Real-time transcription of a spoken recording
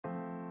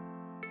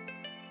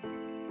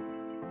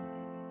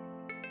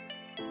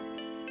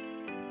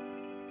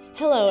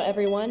Hello,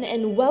 everyone,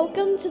 and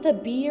welcome to the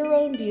Be Your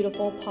Own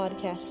Beautiful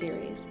podcast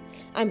series.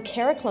 I'm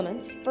Kara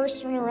Clements,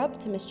 first runner-up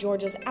to Miss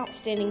Georgia's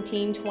Outstanding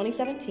Teen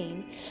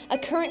 2017, a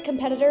current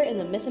competitor in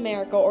the Miss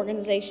America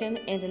organization,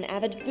 and an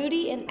avid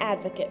foodie and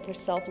advocate for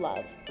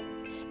self-love.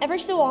 Every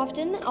so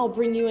often, I'll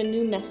bring you a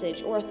new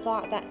message or a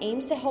thought that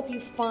aims to help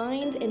you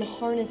find and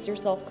harness your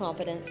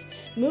self-confidence,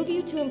 move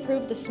you to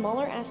improve the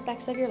smaller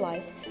aspects of your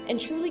life, and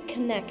truly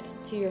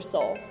connect to your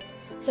soul.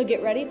 So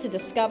get ready to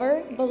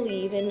discover,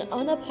 believe, and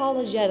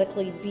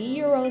unapologetically be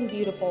your own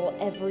beautiful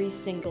every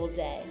single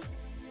day.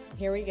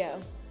 Here we go.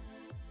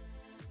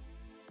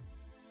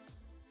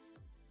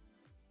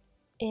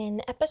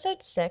 In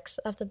episode 6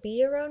 of the Be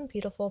Your Own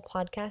Beautiful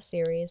podcast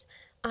series,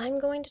 I'm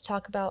going to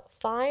talk about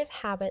 5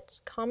 habits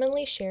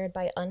commonly shared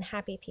by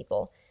unhappy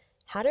people,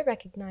 how to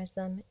recognize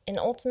them, and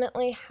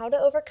ultimately how to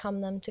overcome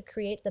them to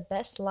create the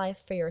best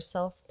life for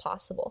yourself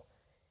possible.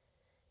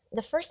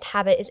 The first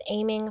habit is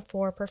aiming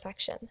for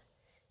perfection.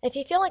 If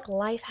you feel like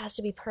life has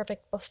to be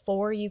perfect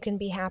before you can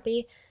be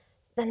happy,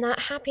 then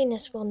that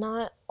happiness will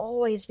not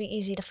always be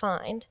easy to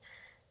find.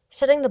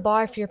 Setting the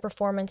bar for your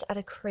performance at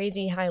a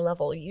crazy high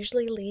level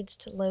usually leads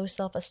to low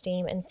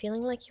self-esteem and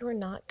feeling like you are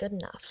not good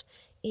enough,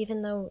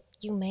 even though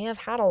you may have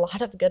had a lot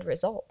of good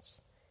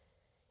results.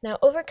 Now,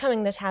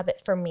 overcoming this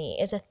habit for me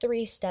is a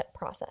 3-step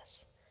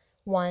process.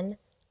 1,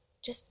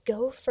 just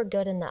go for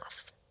good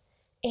enough.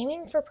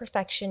 Aiming for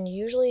perfection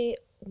usually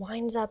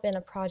winds up in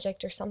a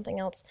project or something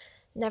else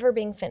never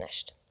being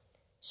finished.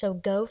 So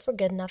go for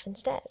good enough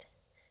instead.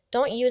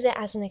 Don't use it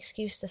as an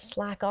excuse to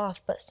slack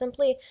off, but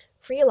simply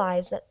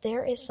realize that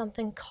there is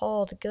something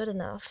called good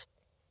enough.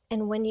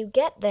 And when you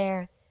get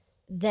there,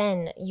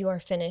 then you are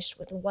finished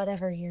with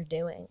whatever you're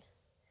doing.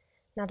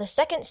 Now, the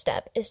second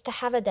step is to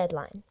have a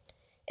deadline.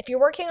 If you're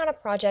working on a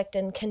project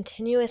and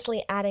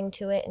continuously adding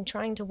to it and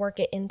trying to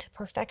work it into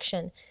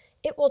perfection,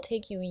 it will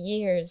take you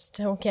years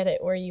to get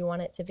it where you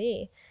want it to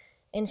be.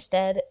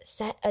 Instead,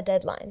 set a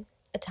deadline,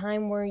 a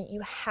time where you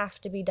have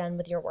to be done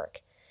with your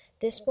work.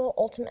 This will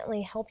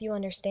ultimately help you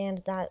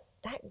understand that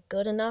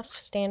good enough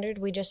standard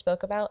we just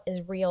spoke about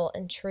is real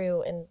and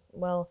true and,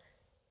 well,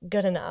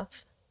 good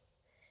enough.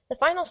 The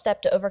final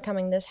step to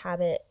overcoming this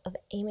habit of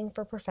aiming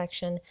for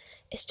perfection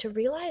is to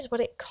realize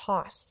what it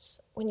costs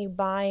when you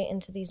buy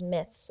into these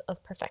myths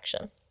of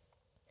perfection.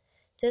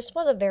 This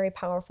was a very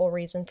powerful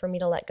reason for me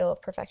to let go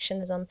of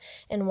perfectionism,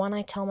 and one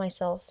I tell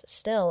myself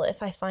still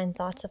if I find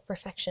thoughts of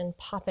perfection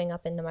popping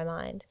up into my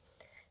mind.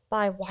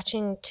 By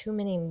watching too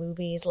many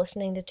movies,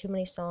 listening to too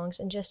many songs,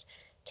 and just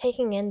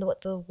taking in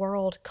what the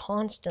world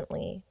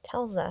constantly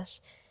tells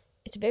us,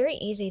 it's very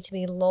easy to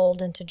be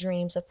lulled into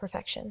dreams of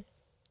perfection.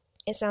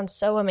 It sounds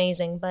so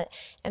amazing, but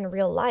in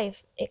real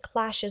life, it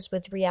clashes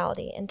with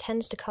reality and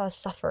tends to cause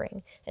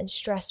suffering and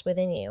stress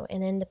within you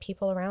and in the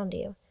people around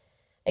you.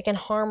 It can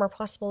harm or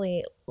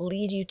possibly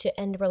lead you to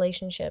end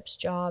relationships,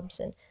 jobs,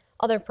 and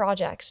other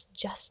projects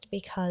just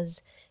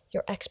because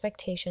your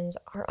expectations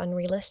are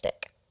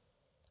unrealistic.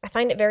 I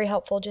find it very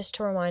helpful just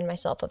to remind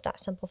myself of that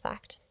simple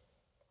fact.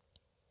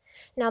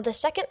 Now, the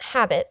second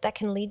habit that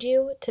can lead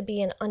you to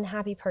be an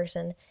unhappy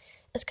person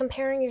is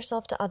comparing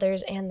yourself to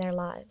others and their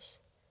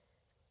lives.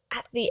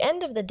 At the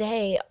end of the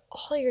day,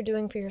 all you're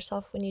doing for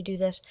yourself when you do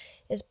this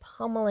is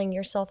pummeling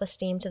your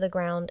self-esteem to the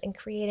ground and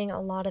creating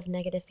a lot of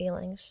negative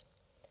feelings.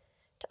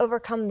 To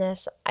overcome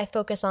this, I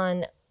focus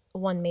on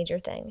one major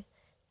thing,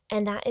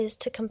 and that is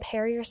to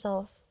compare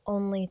yourself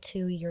only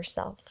to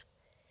yourself.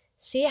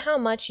 See how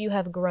much you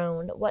have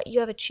grown, what you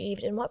have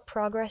achieved, and what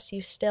progress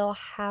you still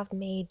have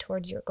made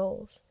towards your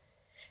goals.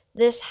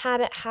 This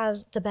habit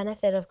has the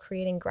benefit of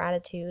creating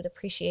gratitude,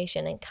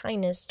 appreciation, and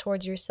kindness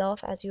towards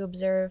yourself as you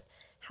observe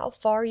how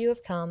far you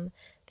have come,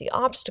 the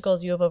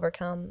obstacles you have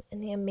overcome,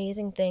 and the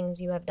amazing things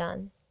you have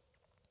done.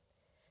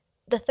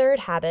 The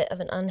third habit of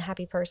an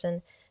unhappy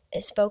person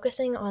is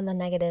focusing on the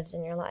negatives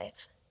in your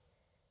life.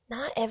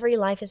 Not every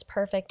life is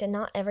perfect, and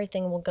not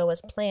everything will go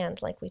as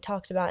planned, like we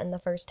talked about in the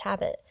first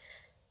habit.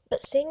 But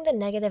seeing the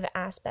negative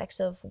aspects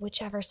of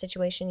whichever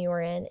situation you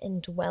are in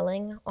and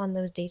dwelling on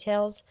those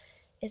details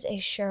is a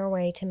sure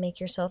way to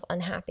make yourself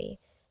unhappy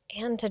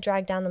and to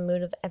drag down the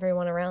mood of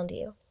everyone around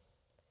you.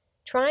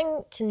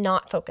 Trying to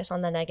not focus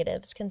on the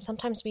negatives can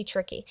sometimes be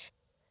tricky,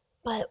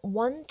 but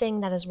one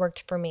thing that has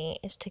worked for me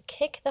is to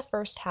kick the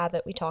first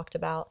habit we talked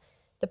about,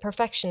 the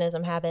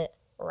perfectionism habit,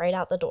 right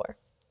out the door.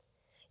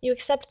 You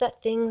accept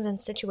that things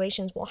and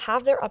situations will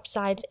have their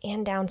upsides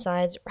and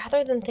downsides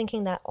rather than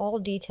thinking that all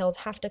details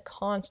have to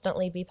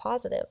constantly be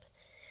positive.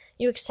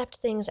 You accept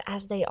things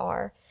as they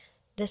are.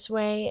 This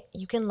way,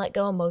 you can let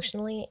go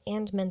emotionally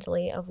and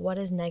mentally of what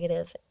is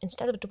negative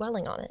instead of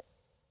dwelling on it.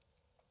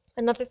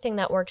 Another thing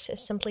that works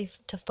is simply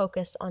to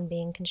focus on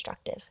being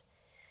constructive.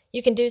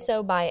 You can do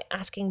so by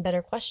asking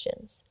better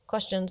questions.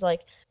 Questions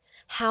like,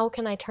 how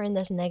can I turn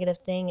this negative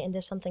thing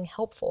into something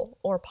helpful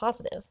or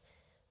positive?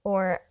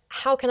 Or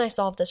how can I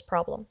solve this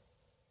problem?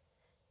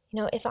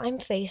 If I'm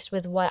faced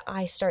with what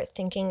I start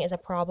thinking is a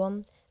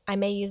problem, I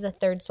may use a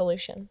third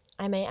solution.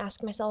 I may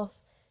ask myself,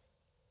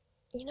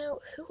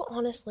 who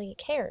honestly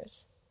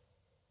cares?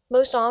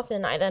 Most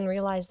often, I then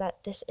realize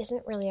that this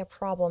isn't really a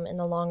problem in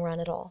the long run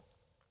at all.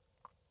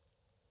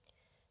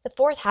 The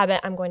fourth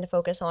habit I'm going to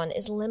focus on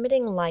is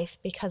limiting life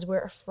because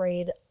we're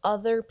afraid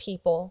other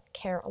people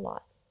care a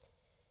lot.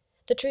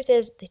 The truth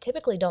is, they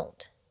typically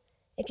don't.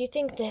 If you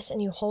think this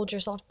and you hold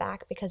yourself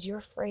back because you're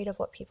afraid of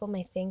what people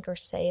may think or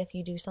say if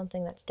you do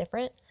something that's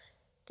different,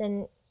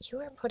 then you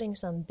are putting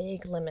some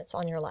big limits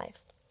on your life.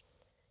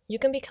 You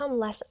can become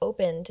less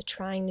open to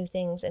trying new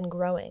things and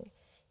growing.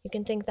 You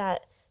can think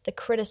that the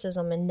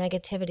criticism and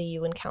negativity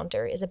you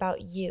encounter is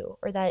about you,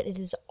 or that it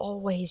is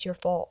always your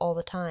fault all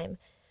the time,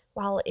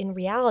 while in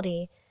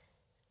reality,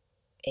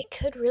 it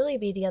could really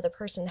be the other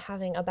person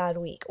having a bad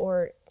week,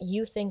 or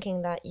you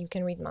thinking that you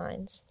can read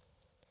minds.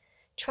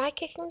 Try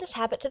kicking this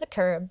habit to the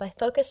curb by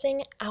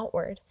focusing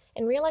outward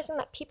and realizing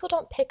that people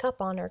don't pick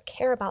up on or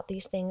care about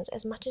these things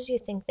as much as you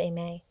think they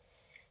may.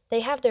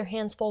 They have their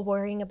hands full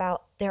worrying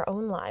about their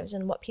own lives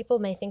and what people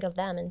may think of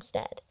them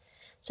instead.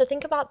 So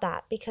think about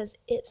that, because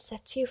it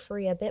sets you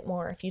free a bit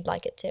more if you'd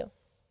like it to.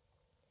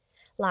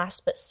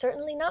 Last but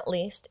certainly not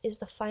least is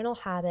the final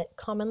habit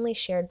commonly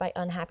shared by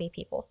unhappy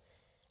people,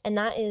 and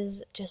that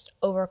is just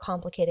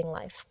overcomplicating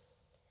life.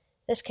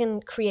 This can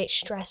create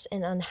stress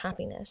and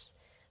unhappiness,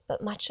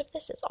 but much of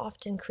this is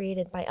often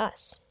created by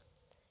us.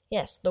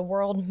 Yes, the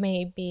world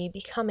may be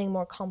becoming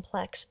more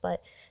complex,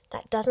 but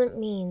that doesn't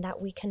mean that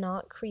we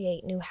cannot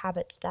create new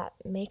habits that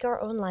make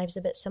our own lives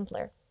a bit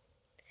simpler.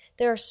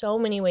 There are so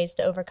many ways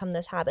to overcome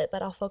this habit,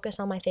 but I'll focus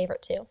on my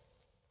favorite two.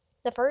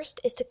 The first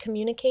is to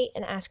communicate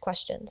and ask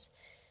questions.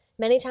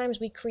 Many times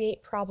we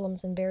create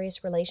problems in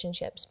various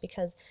relationships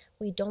because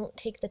we don't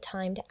take the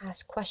time to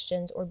ask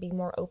questions or be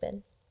more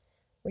open.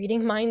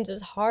 Reading minds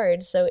is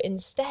hard, so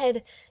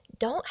instead,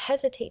 don't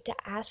hesitate to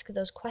ask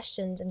those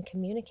questions and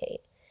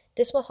communicate.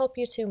 This will help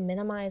you to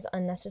minimize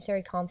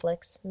unnecessary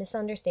conflicts,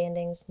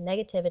 misunderstandings,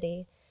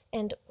 negativity,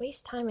 and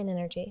waste time and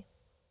energy.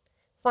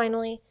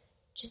 Finally,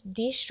 just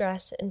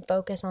de-stress and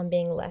focus on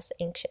being less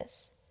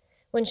anxious.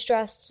 When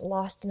stressed,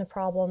 lost in a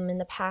problem in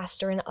the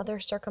past or in other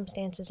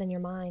circumstances in your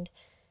mind,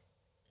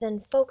 then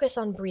focus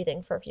on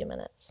breathing for a few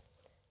minutes.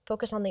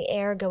 Focus on the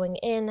air going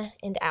in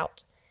and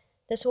out.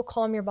 This will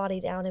calm your body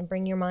down and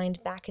bring your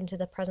mind back into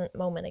the present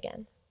moment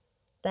again.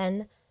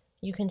 Then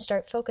you can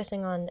start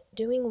focusing on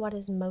doing what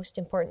is most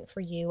important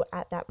for you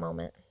at that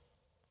moment.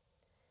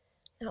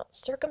 Now,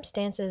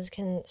 circumstances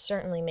can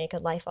certainly make a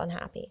life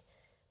unhappy,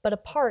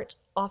 but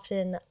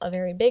often a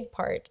very big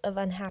part of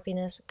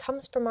unhappiness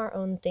comes from our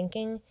own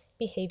thinking,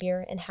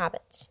 behavior, and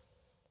habits.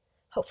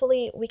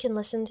 Hopefully, we can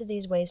listen to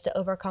these ways to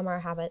overcome our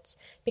habits,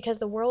 because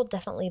the world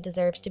definitely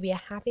deserves to be a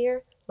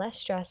happier, less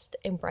stressed,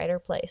 and brighter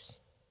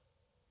place.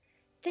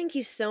 Thank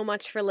you so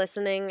much for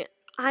listening.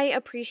 I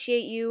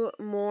appreciate you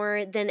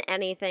more than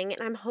anything,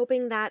 and I'm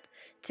hoping that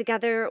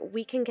together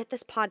we can get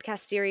this podcast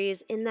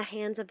series in the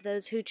hands of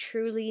those who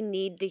truly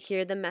need to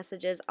hear the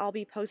messages I'll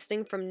be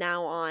posting from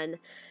now on.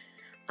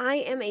 I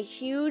am a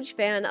huge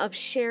fan of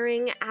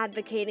sharing,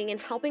 advocating, and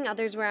helping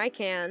others where I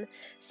can.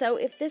 So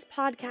if this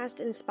podcast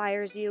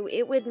inspires you,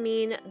 it would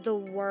mean the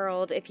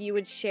world if you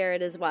would share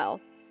it as well.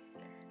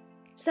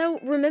 So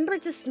remember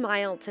to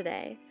smile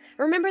today.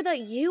 Remember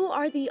that you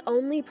are the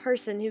only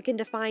person who can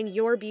define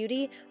your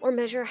beauty or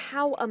measure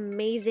how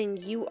amazing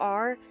you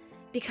are,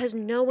 because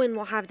no one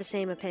will have the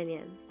same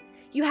opinion.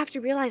 You have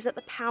to realize that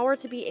the power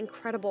to be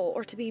incredible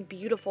or to be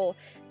beautiful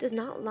does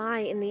not lie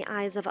in the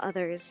eyes of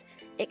others.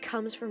 It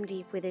comes from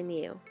deep within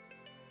you.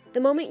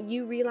 The moment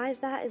you realize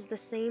that is the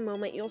same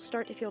moment you'll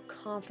start to feel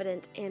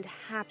confident and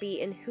happy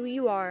in who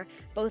you are,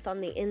 both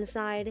on the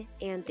inside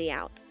and the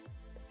out.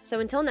 So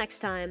until next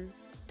time,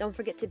 don't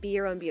forget to be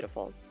your own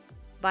beautiful.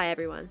 Bye,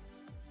 everyone.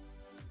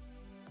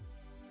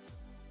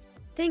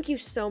 Thank you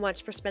so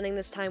much for spending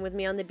this time with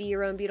me on the Be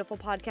Your Own Beautiful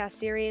podcast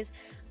series.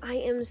 I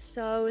am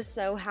so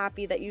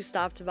happy that you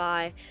stopped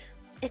by.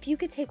 If you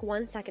could take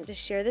 1 second to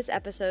share this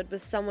episode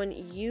with someone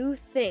you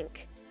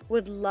think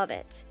would love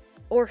it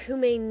or who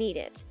may need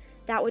it,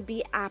 that would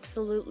be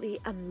absolutely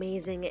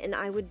amazing, and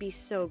I would be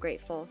so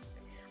grateful.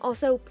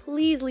 Also,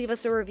 please leave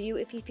us a review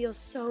if you feel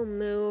so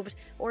moved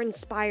or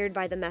inspired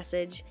by the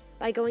message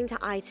by going to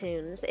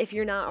iTunes if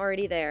you're not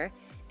already there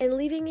and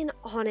leaving an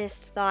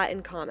honest thought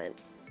and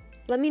comment.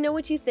 Let me know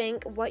what you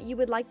think, what you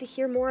would like to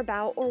hear more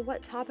about, or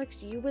what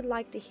topics you would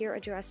like to hear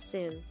addressed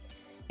soon.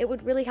 It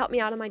would really help me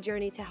out on my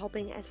journey to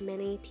helping as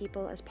many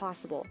people as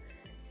possible.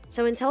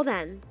 So until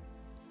then,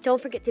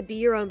 don't forget to be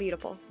your own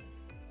beautiful.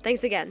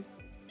 Thanks again.